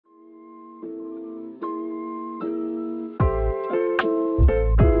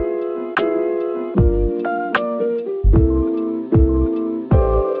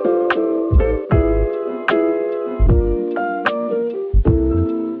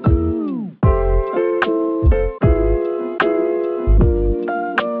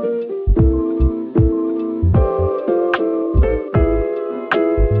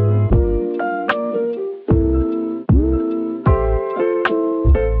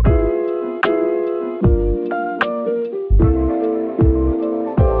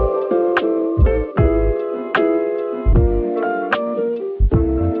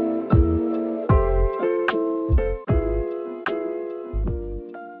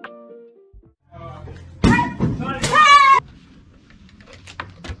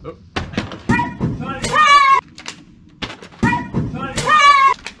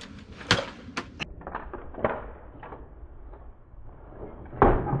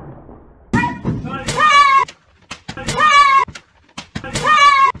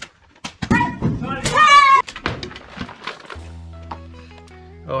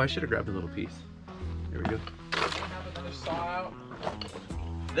I should have grabbed a little piece. Here we go. Do you have another saw out?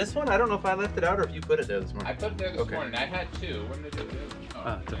 This one, I don't know if I left it out or if you put it there this morning. I put it there this morning. I had two. When did you do?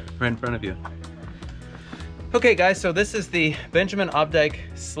 Oh, right in front of you. Okay guys, so this is the Benjamin Obdyke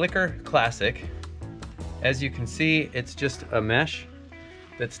Slicker Classic. As you can see, it's just a mesh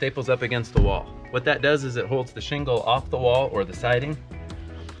that staples up against the wall. What that does is it holds the shingle off the wall or the siding.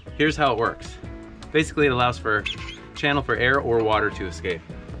 Here's how it works. Basically, it allows for channel for air or water to escape.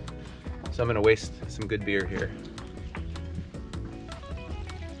 So I'm gonna waste some good beer here.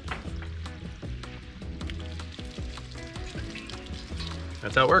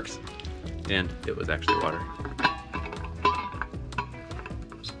 That's how it works. And it was actually water.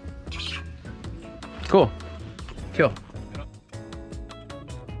 Cool. Kill.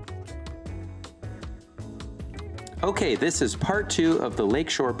 Okay, this is part 2 of the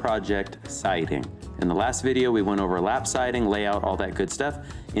Lakeshore project siding. In the last video, we went over lap siding, layout, all that good stuff.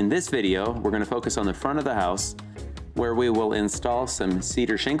 In this video, we're gonna focus on the front of the house where we will install some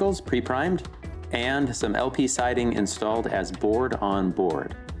cedar shingles pre-primed and some LP siding installed as board on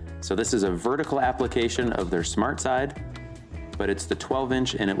board. So this is a vertical application of their SmartSide, but it's the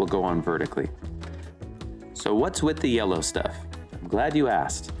 12-inch and it will go on vertically. So what's with the yellow stuff? I'm glad you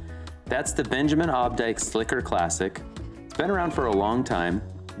asked. That's the Benjamin Obdyke Slicker Classic. It's been around for a long time.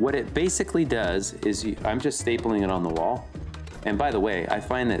 What it basically does is, I'm just stapling it on the wall. And by the way, I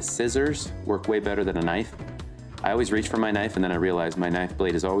find that scissors work way better than a knife. I always reach for my knife and then I realize my knife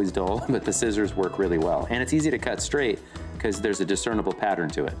blade is always dull, but the scissors work really well. And it's easy to cut straight because there's a discernible pattern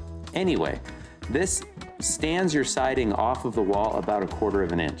to it. Anyway, this stands your siding off of the wall about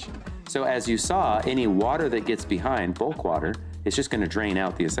 1/4 inch. So as you saw, any water that gets behind, bulk water, is just gonna drain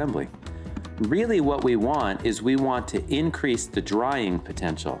out the assembly. Really what we want is we want to increase the drying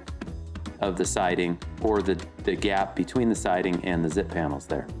potential of the siding or the gap between the siding and the zip panels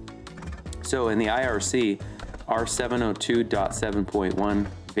there. So in the IRC, R702.7.1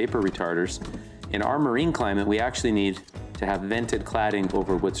 vapor retarders, in our marine climate, we actually need to have vented cladding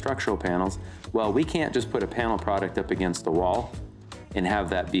over wood structural panels. Well, we can't just put a panel product up against the wall and have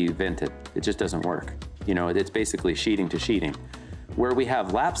that be vented. It just doesn't work. You know, it's basically sheeting to sheeting. Where we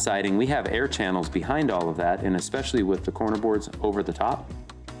have lap siding, we have air channels behind all of that, and especially with the corner boards over the top,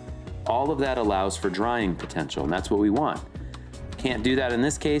 all of that allows for drying potential, and that's what we want. Can't do that in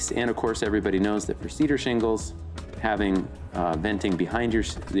this case, and of course everybody knows that for cedar shingles, having venting behind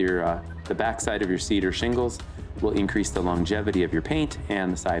the backside of your cedar shingles will increase the longevity of your paint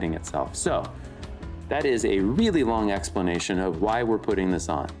and the siding itself. So that is a really long explanation of why we're putting this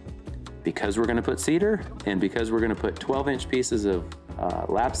on. Because we're gonna put cedar and because we're gonna put 12-inch pieces of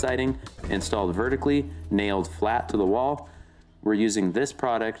lap siding installed vertically, nailed flat to the wall, we're using this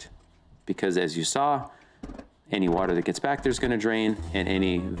product because, as you saw, any water that gets back there is gonna drain, and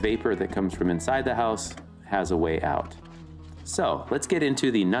any vapor that comes from inside the house has a way out. So let's get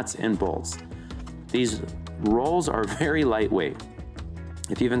into the nuts and bolts. These rolls are very lightweight.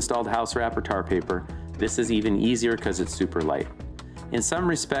 If you've installed house wrap or tar paper, this is even easier because it's super light. In some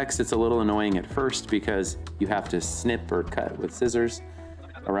respects, it's a little annoying at first because you have to snip or cut with scissors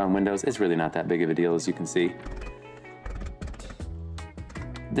around windows. It's really not that big of a deal, as you can see.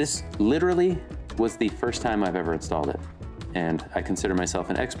 This literally was the first time I've ever installed it, and I consider myself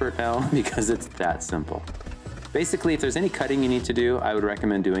an expert now because it's that simple. Basically, if there's any cutting you need to do, I would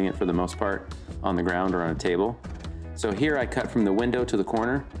recommend doing it for the most part on the ground or on a table. So here I cut from the window to the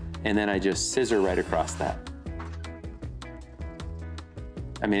corner, and then I just scissor right across that.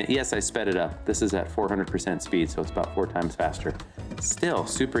 I mean, yes, I sped it up. This is at 400% speed, so it's about 4 times faster. Still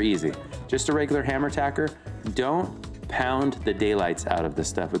super easy. Just a regular hammer tacker. Don't pound the daylights out of this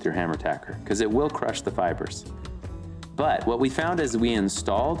stuff with your hammer tacker because it will crush the fibers. But what we found as we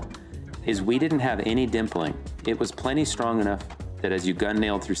installed is we didn't have any dimpling. It was plenty strong enough that as you gun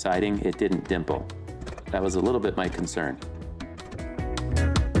nailed through siding, it didn't dimple. That was a little bit my concern.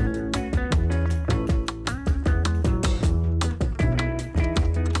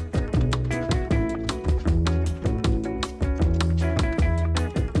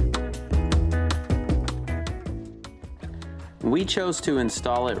 We chose to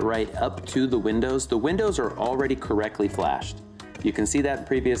install it right up to the windows. The windows are already correctly flashed. You can see that in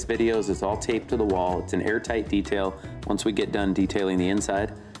previous videos. It's all taped to the wall. It's an airtight detail. Once we get done detailing the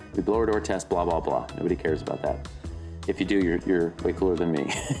inside, we blower door test, blah, blah, blah. Nobody cares about that. If you do, you're way cooler than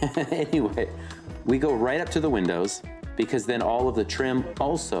me. Anyway, we go right up to the windows because then all of the trim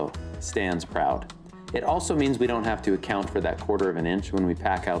also stands proud. It also means we don't have to account for that 1/4 inch when we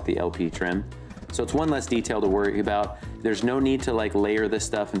pack out the LP trim. So it's one less detail to worry about. There's no need to like layer this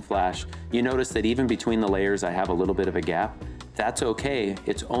stuff and flash. You notice that even between the layers, I have a little bit of a gap. That's okay.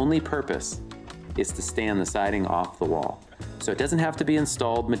 Its only purpose is to stand the siding off the wall. So it doesn't have to be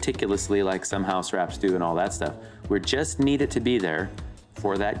installed meticulously like some house wraps do and all that stuff. We just need it to be there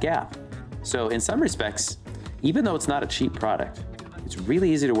for that gap. So in some respects, even though it's not a cheap product, it's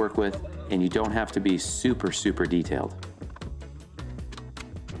really easy to work with and you don't have to be super, super detailed.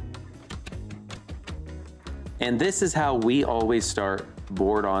 And this is how we always start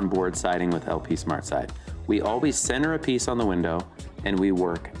board-on-board siding with LP SmartSide. We always center a piece on the window and we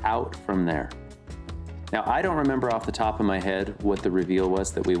work out from there. Now, I don't remember off the top of my head what the reveal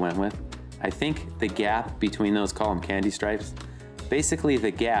was that we went with. I think the gap between those, call them candy stripes, basically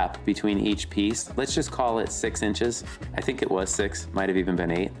the gap between each piece, let's just call it 6 inches. I think it was 6, might have even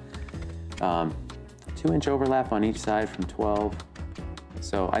been 8. 2-inch overlap on each side from 12.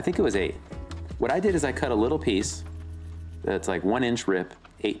 So I think it was 8. What I did is I cut a little piece that's like 1-inch rip,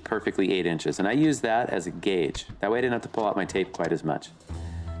 perfectly 8 inches. And I used that as a gauge. That way I didn't have to pull out my tape quite as much.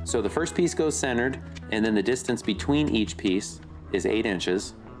 So the first piece goes centered, and then the distance between each piece is 8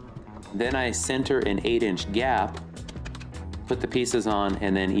 inches. Then I center an 8-inch gap, put the pieces on,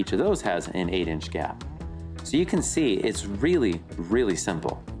 and then each of those has an 8-inch gap. So you can see it's really, really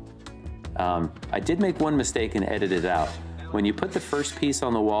simple. I did make one mistake and edited it out. When you put the first piece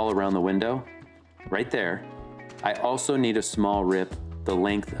on the wall around the window, right there, I also need a small rip the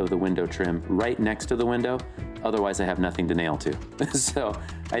length of the window trim right next to the window. Otherwise I have nothing to nail to. So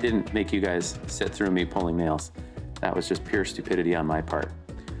I didn't make you guys sit through me pulling nails. That was just pure stupidity on my part.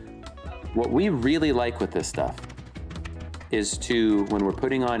 What we really like with this stuff is to, when we're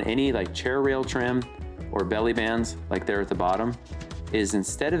putting on any like chair rail trim or belly bands like there at the bottom, is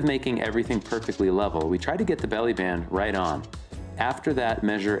instead of making everything perfectly level, we try to get the belly band right on. After that,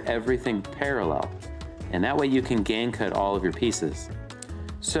 measure everything parallel. And that way you can gang cut all of your pieces.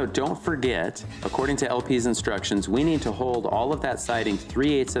 So don't forget, according to LP's instructions, we need to hold all of that siding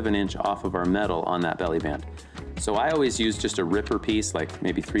 3/8 of an inch off of our metal on that belly band. So I always use just a ripper piece, like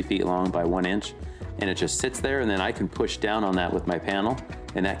maybe 3 feet long by 1 inch, and it just sits there, and then I can push down on that with my panel,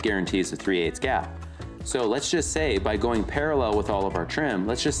 and that guarantees a 3/8 gap. So let's just say, by going parallel with all of our trim,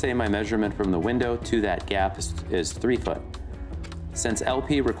 let's just say my measurement from the window to that gap is 3 foot. Since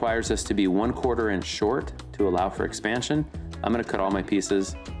LP requires us to be 1/4 inch short to allow for expansion, I'm gonna cut all my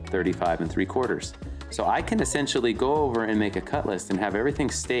pieces 35 3/4. So I can essentially go over and make a cut list and have everything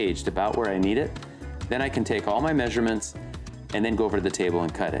staged about where I need it. Then I can take all my measurements and then go over to the table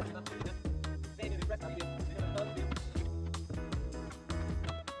and cut it.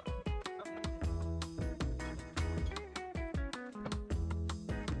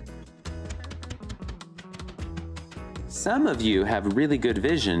 Some of you have really good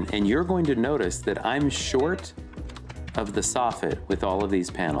vision and you're going to notice that I'm short of the soffit with all of these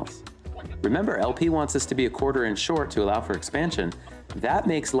panels. Remember, LP wants us to be 1/4 inch short to allow for expansion. That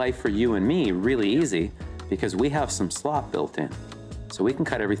makes life for you and me really easy because we have some slot built in. So we can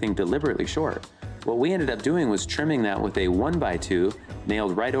cut everything deliberately short. What we ended up doing was trimming that with a 1x2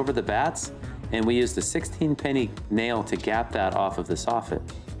 nailed right over the bats, and we used a 16-penny nail to gap that off of the soffit.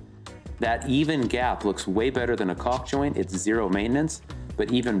 That even gap looks way better than a caulk joint. It's 0 maintenance, but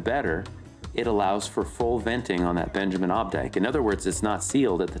even better, it allows for full venting on that Benjamin Obdyke. In other words, it's not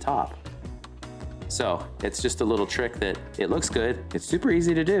sealed at the top. So it's just a little trick that it looks good, it's super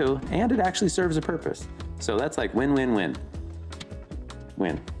easy to do, and it actually serves a purpose. So that's like win, win, win.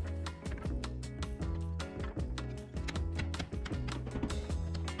 Win.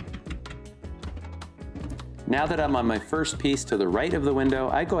 Now that I'm on my first piece to the right of the window,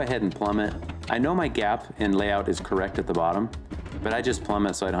 I go ahead and plumb it. I know my gap and layout is correct at the bottom, but I just plumb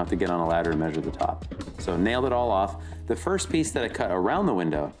it so I don't have to get on a ladder and measure the top. So nailed it all off. The first piece that I cut around the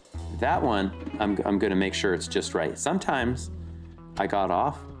window, that one, I'm gonna make sure it's just right. Sometimes I got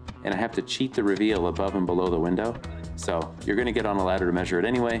off and I have to cheat the reveal above and below the window. So you're gonna get on a ladder to measure it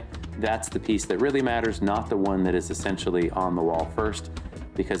anyway. That's the piece that really matters, not the one that is essentially on the wall first,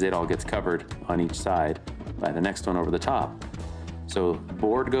 because it all gets covered on each side by the next one over the top. So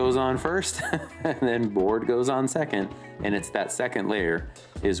board goes on first, and then board goes on second, and it's that second layer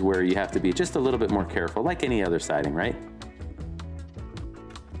is where you have to be just a little bit more careful, like any other siding, right?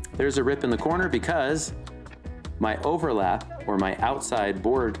 There's a rip in the corner because my overlap, or my outside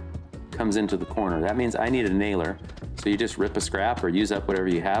board, comes into the corner. That means I need a nailer. So you just rip a scrap or use up whatever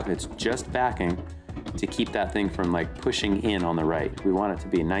you have. It's just backing to keep that thing from like pushing in on the right. We want it to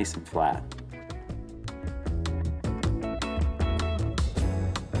be nice and flat.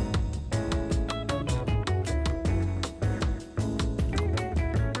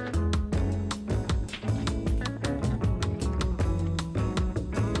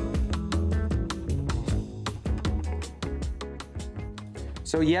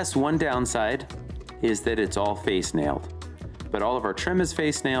 So yes, one downside is that it's all face nailed. But all of our trim is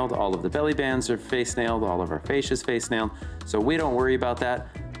face nailed, all of the belly bands are face nailed, all of our fascia is face nailed. So we don't worry about that,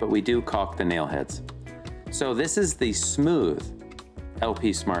 but we do caulk the nail heads. So this is the smooth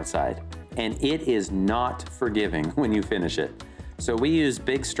LP SmartSide, and it is not forgiving when you finish it. So we use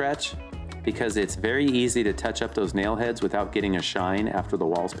Big Stretch because it's very easy to touch up those nail heads without getting a shine after the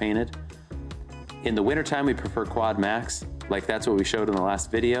wall's painted. In the wintertime, we prefer Quad Max, like that's what we showed in the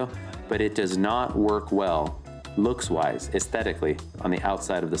last video, but it does not work well looks-wise, aesthetically, on the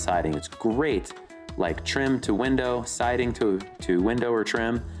outside of the siding. It's great, like trim to window, siding to window or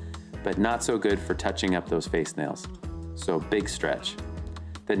trim, but not so good for touching up those face nails. So Big Stretch.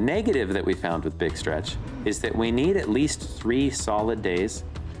 The negative that we found with Big Stretch is that we need at least 3 solid days,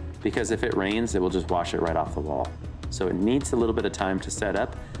 because if it rains, it will just wash it right off the wall. So it needs a little bit of time to set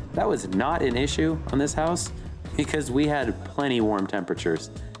up. That was not an issue on this house because we had plenty warm temperatures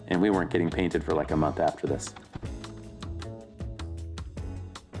and we weren't getting painted for like a month after this.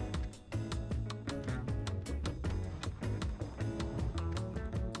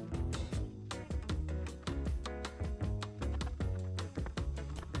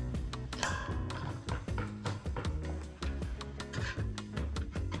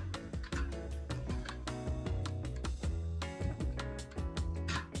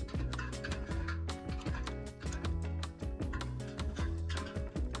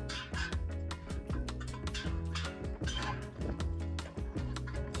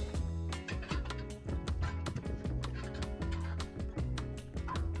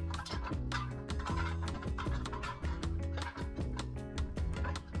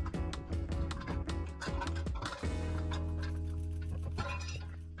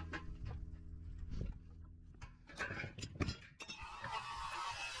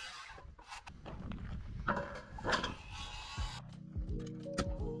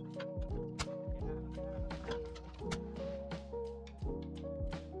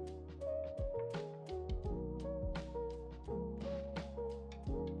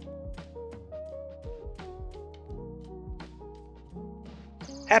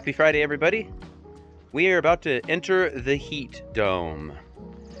 Happy Friday, everybody. We are about to enter the heat dome.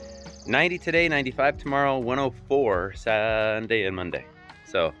 90 today, 95 tomorrow, 104 Sunday and Monday.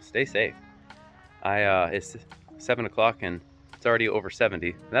 So stay safe. It's 7 o'clock and it's already over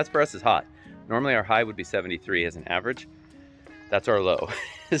 70. And that's for us is hot. Normally our high would be 73 as an average. That's our low.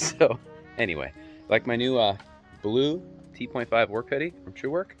 So anyway, like my new blue T.5 work hoodie from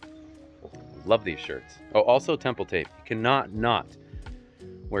True Work. Love these shirts. Oh, also temple tape. You cannot not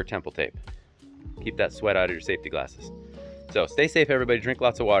wear temple tape. Keep that sweat out of your safety glasses. So stay safe, everybody. Drink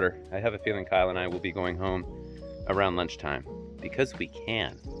lots of water. I have a feeling Kyle and I will be going home around lunchtime because we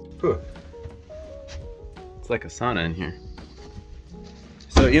can. Whew. It's like a sauna in here.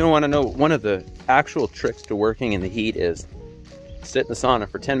 So you want to know, one of the actual tricks to working in the heat is sit in the sauna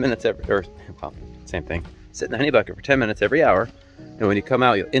for 10 minutes well, same thing. Sit in the honey bucket for 10 minutes every hour, and when you come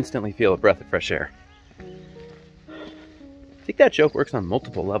out, you'll instantly feel a breath of fresh air. I think that joke works on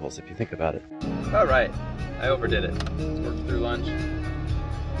multiple levels if you think about it. All right, I overdid it. Worked through lunch.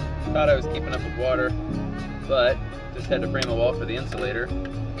 Thought I was keeping up with water, but just had to frame a wall for the insulator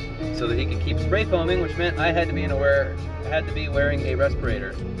so that he could keep spray foaming, which meant I had to be wearing a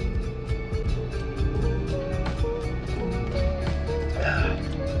respirator.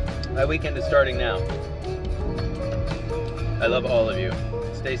 My weekend is starting now. I love all of you.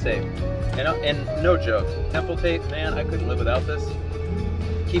 Stay safe. And no joke, temple tape, man, I couldn't live without this.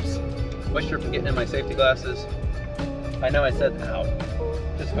 Keeps moisture from getting in my safety glasses. I know I said, ow,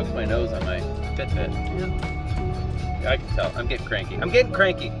 just hooked my nose on my Fitbit. Yeah. I can tell, I'm getting cranky. I'm getting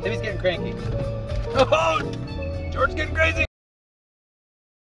cranky. Timmy's getting cranky. Oh, George's getting crazy.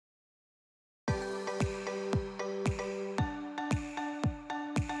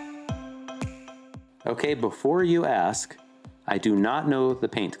 Okay, before you ask, I do not know the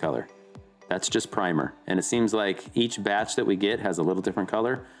paint color. That's just primer. And it seems like each batch that we get has a little different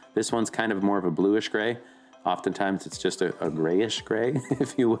color. This one's kind of more of a bluish gray. Oftentimes it's just a grayish gray,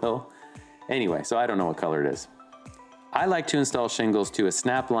 if you will. Anyway, so I don't know what color it is. I like to install shingles to a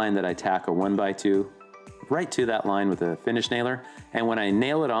snap line that I tack a 1x2 right to that line with a finish nailer. And when I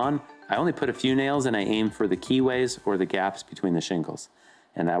nail it on, I only put a few nails and I aim for the keyways or the gaps between the shingles.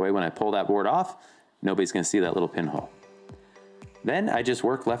 And that way when I pull that board off, nobody's gonna see that little pinhole. Then I just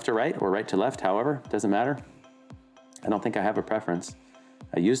work left to right or right to left, however, doesn't matter. I don't think I have a preference.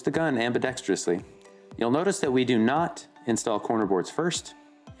 I use the gun ambidextrously. You'll notice that we do not install corner boards first,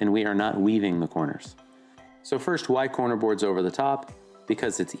 and we are not weaving the corners. So first, why corner boards over the top?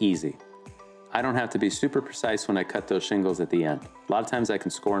 Because it's easy. I don't have to be super precise when I cut those shingles at the end. A lot of times I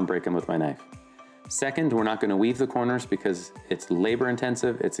can score and break them with my knife. Second, we're not going to weave the corners because it's labor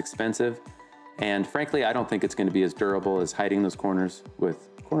intensive, it's expensive, and frankly, I don't think it's going to be as durable as hiding those corners with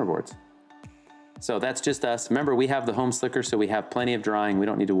corner boards. So that's just us. Remember, we have the home slicker, so we have plenty of drying. We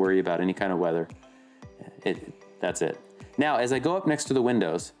don't need to worry about any kind of weather. That's it. Now, as I go up next to the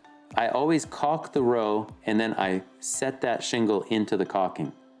windows, I always caulk the row and then I set that shingle into the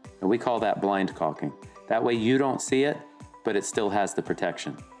caulking. And we call that blind caulking. That way you don't see it, but it still has the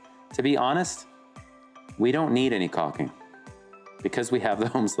protection. To be honest, we don't need any caulking because we have the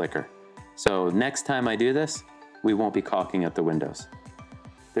home slicker. So next time I do this, we won't be caulking at the windows.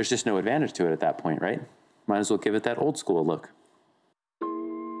 There's just no advantage to it at that point, right? Might as well give it that old school look.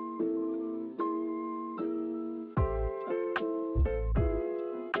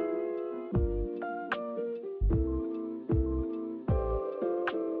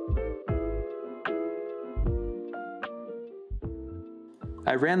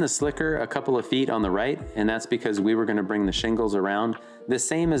 I ran the slicker a couple of feet on the right, and that's because we were going to bring the shingles around the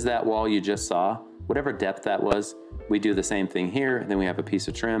same as that wall you just saw. Whatever depth that was, we do the same thing here, and then we have a piece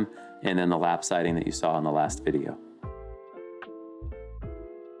of trim, and then the lap siding that you saw in the last video.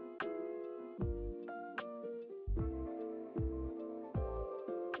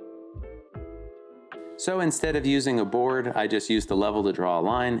 So instead of using a board, I just used the level to draw a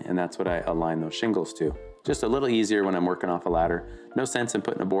line, and that's what I align those shingles to. Just a little easier when I'm working off a ladder. No sense in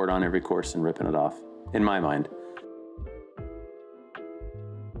putting a board on every course and ripping it off, in my mind.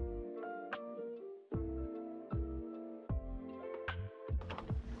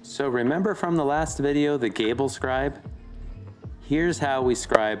 So remember from the last video, the gable scribe? Here's how we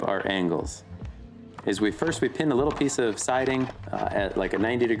scribe our angles. We pin a little piece of siding at like a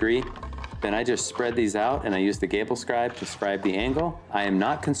 90 degree. Then I just spread these out and I use the gable scribe to scribe the angle. I am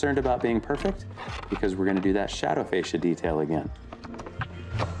not concerned about being perfect because we're going to do that shadow fascia detail again.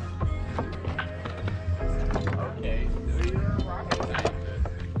 Okay, so you're a rocket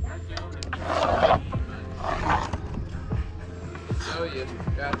scientist. So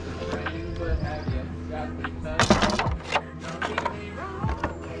you've got the brain, but have you got the touch? Don't get me wrong.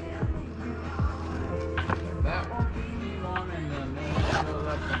 That won't be me wanting to make you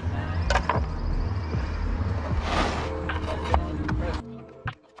look at that.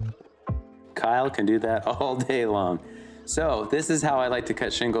 Kyle can do that all day long. So this is how I like to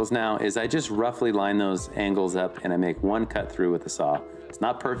cut shingles now, is I just roughly line those angles up and I make one cut through with a saw. It's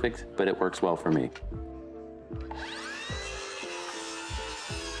not perfect, but it works well for me.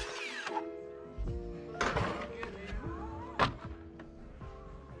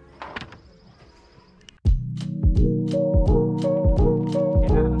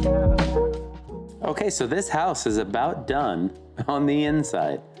 Okay, so this house is about done on the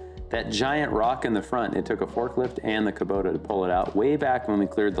inside. That giant rock in the front, it took a forklift and the Kubota to pull it out way back when we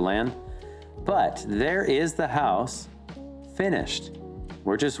cleared the land. But there is the house finished.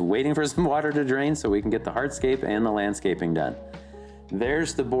 We're just waiting for some water to drain so we can get the hardscape and the landscaping done.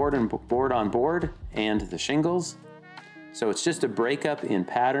 There's the board on board and the shingles. So it's just a breakup in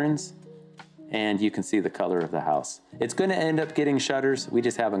patterns and you can see the color of the house. It's gonna end up getting shutters. We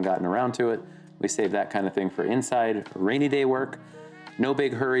just haven't gotten around to it. We save that kind of thing for inside rainy day work. No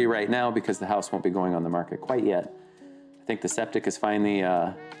big hurry right now because the house won't be going on the market quite yet. I think the septic is finally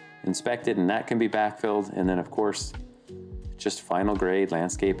inspected and that can be backfilled. And then of course, just final grade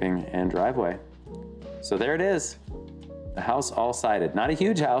landscaping and driveway. So there it is. The house all sided. Not a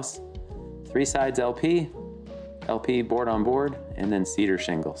huge house. 3 sides LP board on board, and then cedar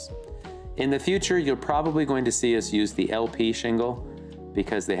shingles. In the future, you're probably going to see us use the LP shingle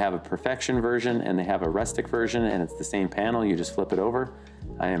because they have a perfection version and they have a rustic version and it's the same panel, you just flip it over.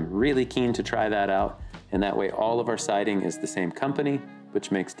 I am really keen to try that out, and that way all of our siding is the same company, which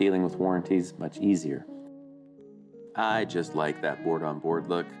makes dealing with warranties much easier. I just like that board on board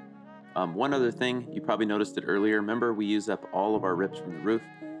look. One other thing, you probably noticed it earlier, remember we use up all of our rips from the roof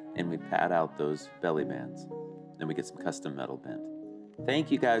and we pad out those belly bands. Then we get some custom metal bent.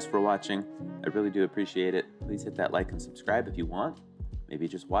 Thank you guys for watching. I really do appreciate it. Please hit that like and subscribe if you want. Maybe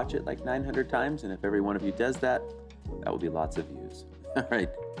just watch it like 900 times, and if every one of you does that, that will be lots of views. All right,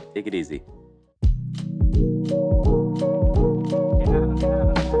 take it easy.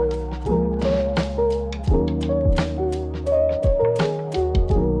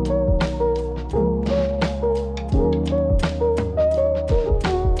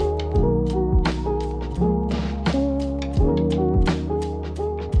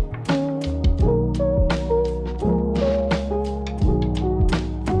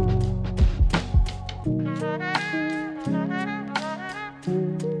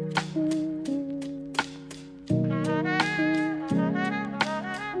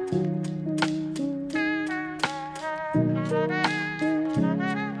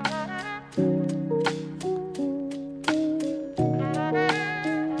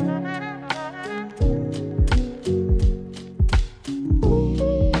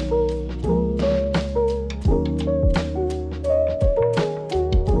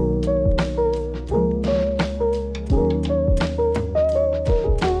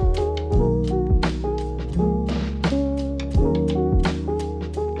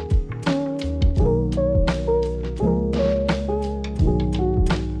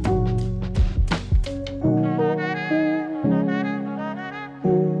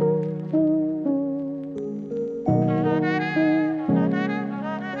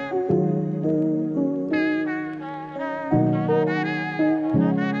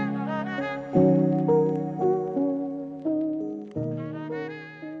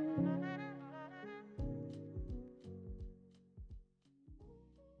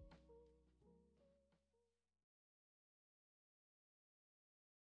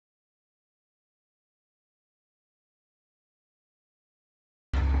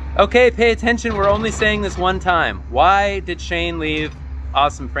 Okay, pay attention. We're only saying this one time. Why did Shane leave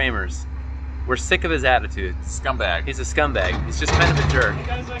Awesome Framers? We're sick of his attitude. Scumbag. He's a scumbag. He's just kind of a jerk. Hey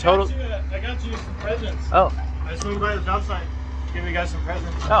guys, I Total. got you some presents. Oh. I swung by the job site to give you guys some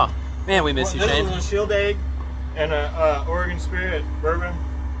presents. Oh, man, we miss you, Shane. This is a Shield Egg and a Oregon Spirit bourbon.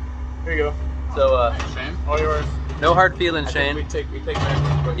 Here you go. So, Shane? All yours. no hard feelings, I think Shane. we take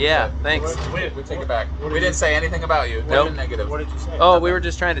back what you Yeah, said. thanks. We take it back. What We did didn't say anything about you. Nope. Nope. Negative. What did you say? Oh, we were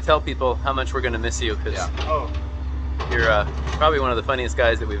just trying to tell people how much we're gonna miss you, because Yeah. Oh, you're probably one of the funniest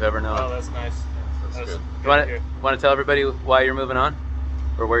guys that we've ever known. oh, that's nice. That's good. You want to to tell everybody why you're moving on,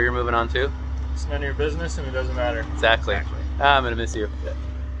 or where you're moving on to? It's none of your business and it doesn't matter. Exactly. Exactly. I'm gonna miss you.